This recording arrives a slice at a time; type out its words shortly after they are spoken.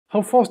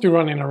How fast you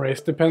run in a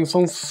race depends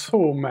on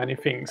so many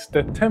things.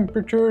 The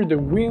temperature, the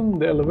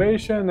wind, the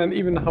elevation, and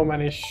even how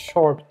many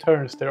sharp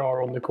turns there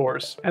are on the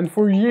course. And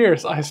for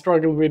years I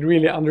struggled with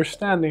really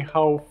understanding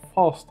how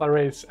fast a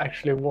race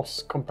actually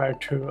was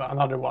compared to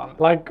another one.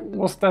 Like,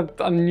 was that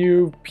a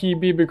new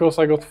PB because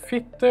I got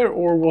fitter,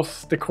 or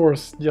was the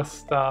course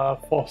just a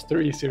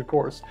faster, easier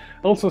course?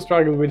 I also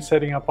struggled with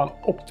setting up an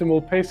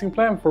optimal pacing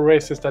plan for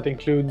races that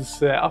includes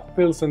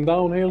uphills and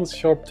downhills,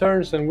 sharp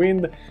turns and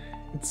wind.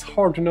 It's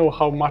hard to know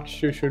how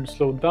much you should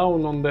slow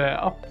down on the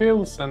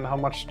uphills and how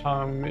much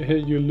time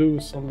you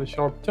lose on the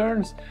sharp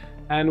turns,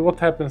 and what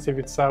happens if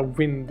it's a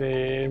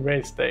windy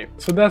race day.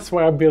 So that's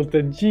why I built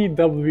the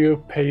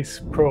GW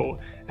Pace Pro,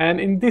 and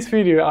in this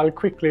video I'll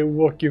quickly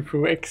walk you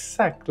through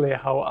exactly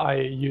how I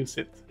use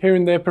it. Here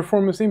in the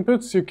performance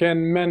inputs you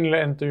can manually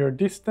enter your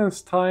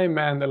distance, time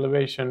and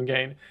elevation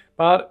gain.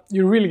 But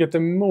you really get the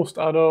most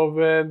out of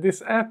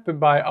this app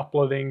by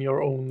uploading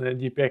your own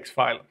GPX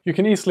file. You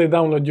can easily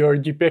download your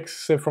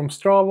GPX from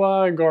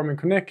Strava, Garmin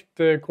Connect,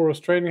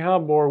 Coros Training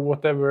Hub, or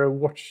whatever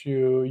watch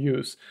you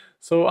use.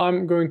 So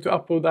I'm going to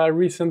upload a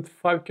recent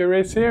 5K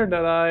race here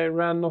that I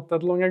ran not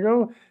that long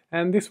ago,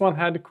 and this one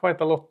had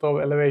quite a lot of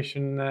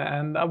elevation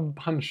and a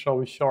bunch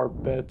of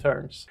sharp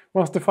turns.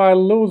 Once the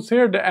file loads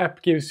here, the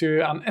app gives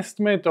you an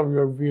estimate of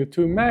your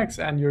VO2 max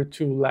and your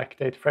 2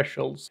 lactate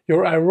thresholds.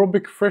 Your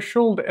aerobic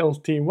threshold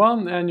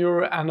LT1 and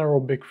your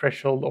anaerobic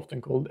threshold,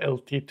 often called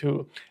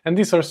LT2. And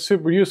these are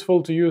super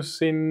useful to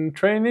use in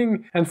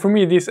training, and for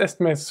me these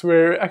estimates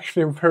were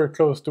actually very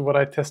close to what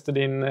I tested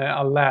in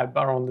a lab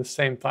around the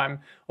same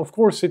time. Of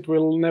course it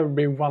will never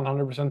be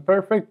 100%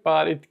 perfect,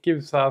 but it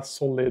gives a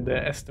solid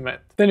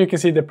estimate. Then you can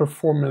see the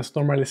performance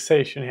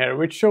normalization here,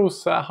 which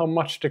shows how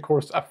much the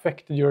course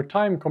affected your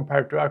time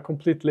compared to a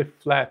completely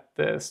flat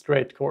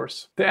straight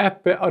course. The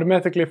app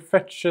automatically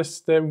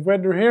fetches the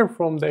weather here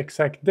from the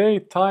exact day,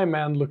 time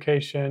and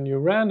location you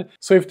ran.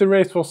 So if the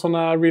race was on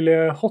a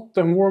really hot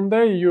and warm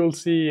day, you'll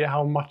see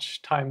how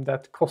much time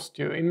that cost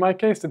you. In my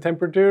case the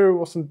temperature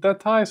wasn't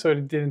that high, so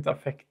it didn't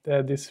affect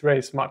this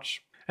race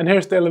much. And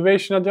here's the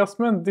elevation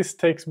adjustment. This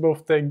takes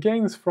both the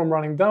gains from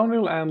running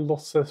downhill and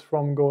losses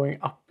from going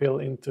uphill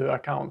into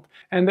account.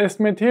 And the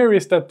estimate here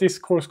is that this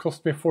course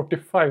cost me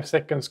 45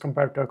 seconds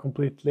compared to a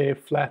completely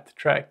flat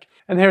track.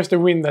 And here's the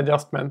wind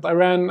adjustment. I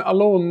ran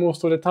alone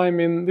most of the time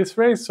in this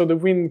race, so the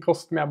wind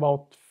cost me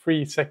about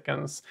 3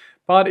 seconds.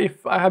 But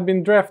if I had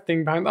been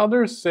drafting behind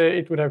others,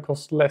 it would have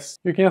cost less.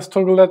 You can just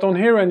toggle that on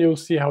here and you'll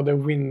see how the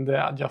wind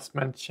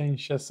adjustment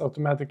changes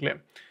automatically.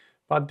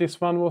 But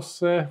this one was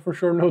for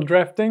sure no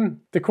drafting.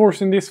 The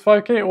course in this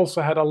 5K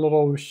also had a lot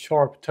of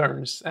sharp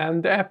turns,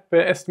 and the app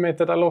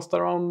estimated I lost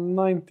around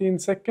 19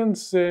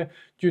 seconds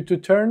due to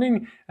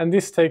turning, and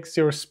this takes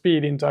your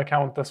speed into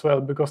account as well,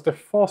 because the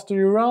faster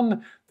you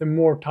run, the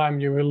more time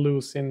you will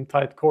lose in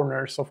tight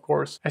corners, of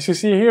course. As you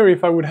see here,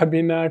 if I would have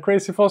been a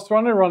crazy fast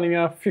runner running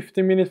a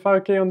 50-minute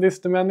 5K on this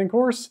demanding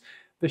course,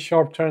 the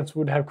sharp turns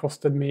would have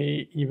costed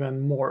me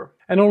even more.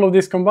 And all of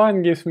this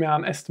combined gives me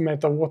an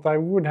estimate of what I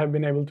would have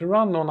been able to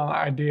run on an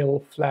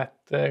ideal flat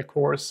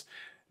course.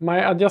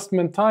 My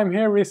adjustment time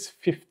here is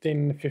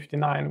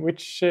 15:59,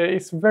 which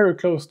is very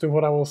close to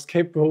what I was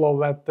capable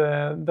of at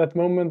that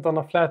moment on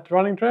a flat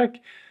running track.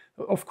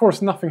 Of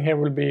course, nothing here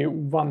will be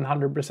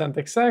 100%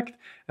 exact,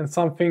 and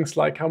some things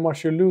like how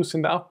much you lose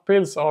in the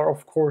uphills are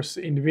of course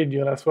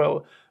individual as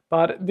well.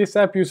 But this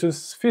app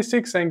uses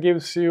physics and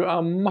gives you a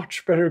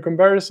much better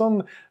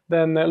comparison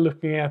than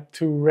looking at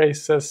two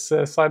races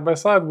side by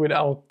side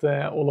without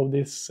all of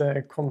this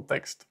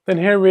context. Then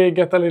here we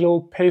get a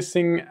little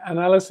pacing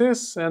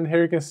analysis, and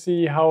here you can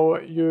see how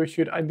you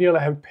should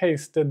ideally have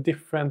paced the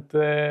different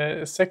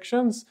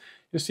sections.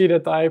 You see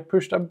that I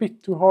pushed a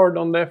bit too hard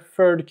on the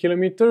 3rd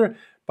kilometer.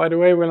 By the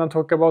way, when I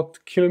talk about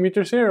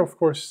kilometers here, of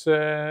course,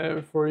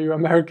 for you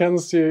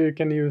Americans, you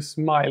can use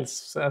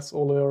miles as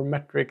all your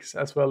metrics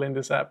as well in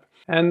this app.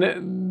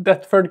 And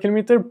that 3rd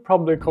kilometer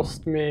probably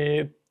cost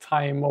me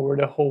time over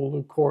the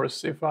whole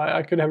course. If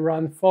I could have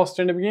run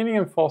faster in the beginning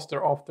and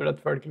faster after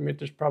that 3rd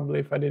kilometers, probably,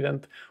 if I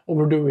didn't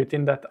overdo it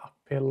in that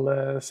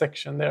uphill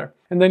section there.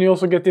 And then you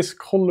also get this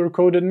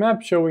color-coded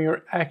map showing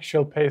your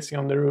actual pacing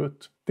on the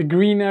route. The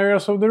green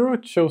areas of the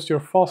route shows your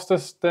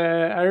fastest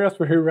areas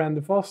where you ran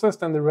the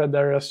fastest, and the red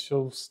areas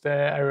shows the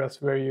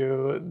areas where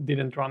you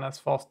didn't run as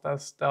fast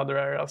as the other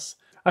areas.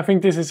 I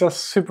think this is a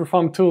super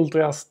fun tool to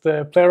just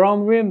play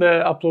around with,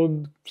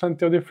 upload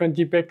plenty of different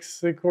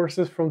GPX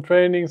courses from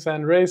trainings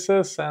and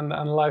races and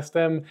analyze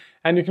them.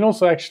 And you can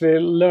also actually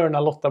learn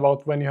a lot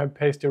about when you have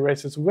paced your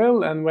races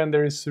well and when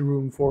there is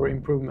room for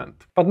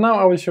improvement. But now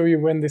I will show you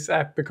when this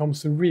app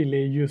becomes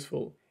really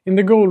useful. In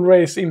the goal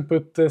race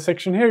input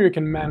section here, you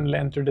can manually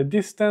enter the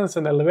distance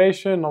and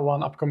elevation of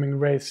one upcoming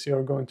race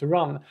you're going to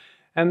run.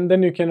 And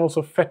then you can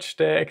also fetch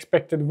the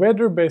expected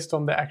weather based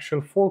on the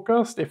actual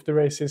forecast, if the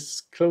race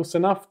is close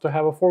enough to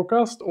have a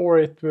forecast, or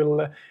it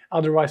will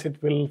otherwise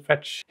it will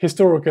fetch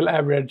historical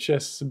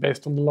averages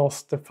based on the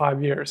last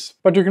 5 years.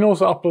 But you can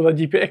also upload a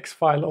GPX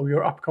file of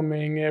your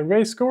upcoming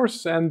race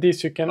course, and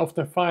this you can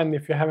often find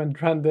if you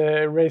haven't ran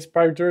the race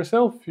prior to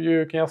yourself.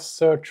 You can just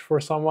search for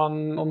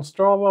someone on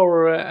Strava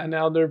or any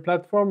other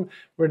platform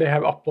where they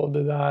have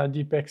uploaded a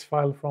GPX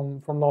file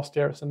from last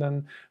year's, and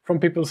then from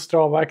people's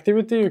Strava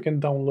activity you can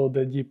download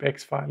the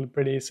GPX file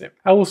pretty easy.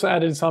 I also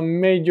added some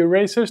major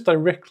races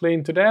directly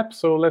into the app,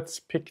 so let's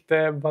pick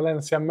the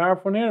Valencia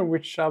Marathon here,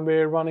 which I'll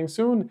be running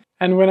soon.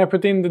 And when I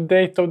put in the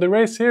date of the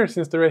race here,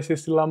 since the race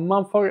is still a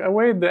month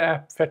away, the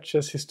app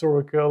fetches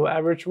historical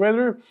average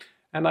weather.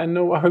 And I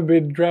know I will be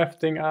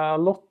drafting a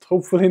lot,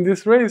 hopefully, in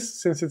this race,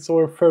 since it's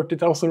over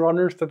 30,000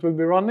 runners that will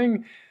be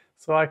running.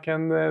 So I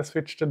can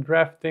switch the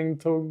drafting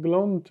toggle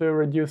on to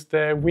reduce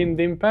the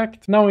wind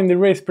impact. Now in the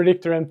race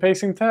predictor and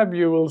pacing tab,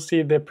 you will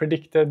see the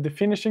predicted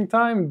finishing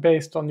time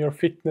based on your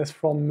fitness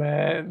from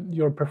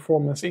your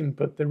performance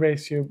input, the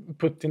race you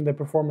put in the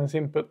performance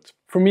input.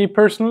 For me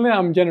personally,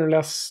 I'm generally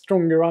a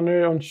stronger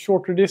runner on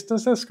shorter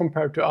distances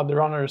compared to other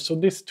runners. So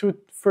this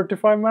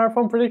 2:35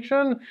 marathon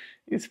prediction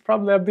is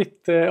probably a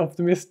bit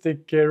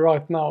optimistic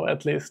right now,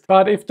 at least.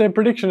 But if the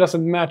prediction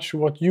doesn't match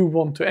what you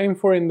want to aim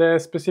for in the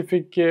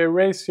specific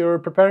race you're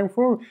preparing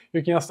for,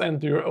 you can just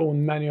enter your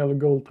own manual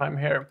goal time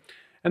here.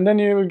 And then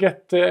you will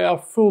get a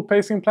full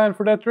pacing plan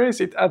for that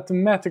race. It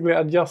automatically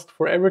adjusts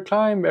for every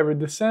climb, every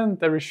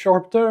descent, every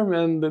sharp turn,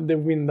 and the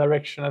wind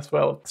direction as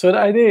well. So the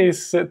idea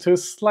is to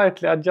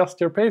slightly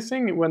adjust your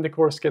pacing when the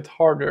course gets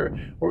harder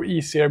or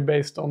easier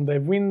based on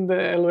the wind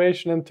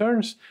elevation and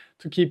turns,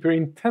 to keep your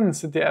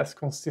intensity as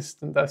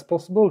consistent as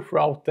possible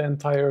throughout the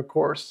entire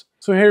course.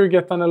 So here you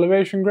get an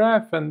elevation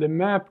graph and the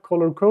map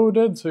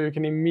color-coded, so you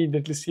can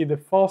immediately see the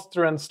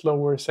faster and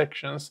slower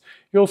sections.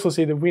 You also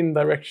see the wind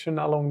direction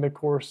along the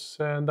course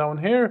down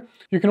here.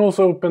 You can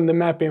also open the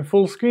map in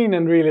full screen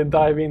and really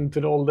dive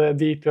into all the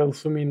details,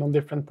 zoom in on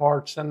different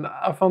parts. And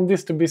I found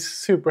this to be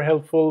super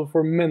helpful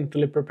for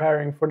mentally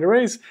preparing for the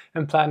race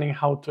and planning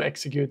how to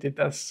execute it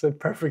as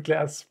perfectly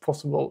as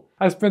possible.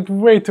 I spent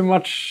way too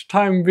much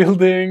time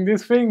building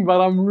this thing,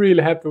 but I'm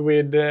really happy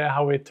with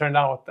how it turned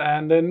out.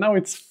 And now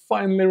it's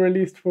finally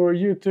released for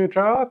you to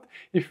try out.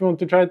 If you want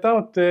to try it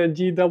out, the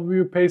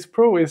GW Pace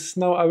Pro is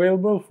now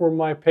available for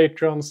my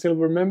Patreon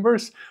Silver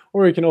members,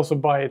 or you can also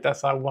buy it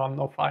as a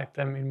one-off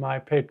item in my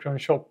Patreon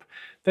shop.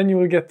 Then you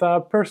will get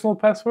a personal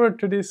password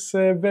to this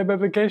web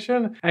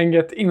application and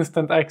get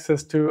instant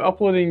access to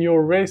uploading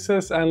your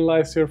races,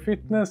 analyze your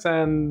fitness,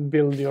 and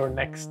build your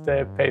next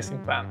pacing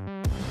plan.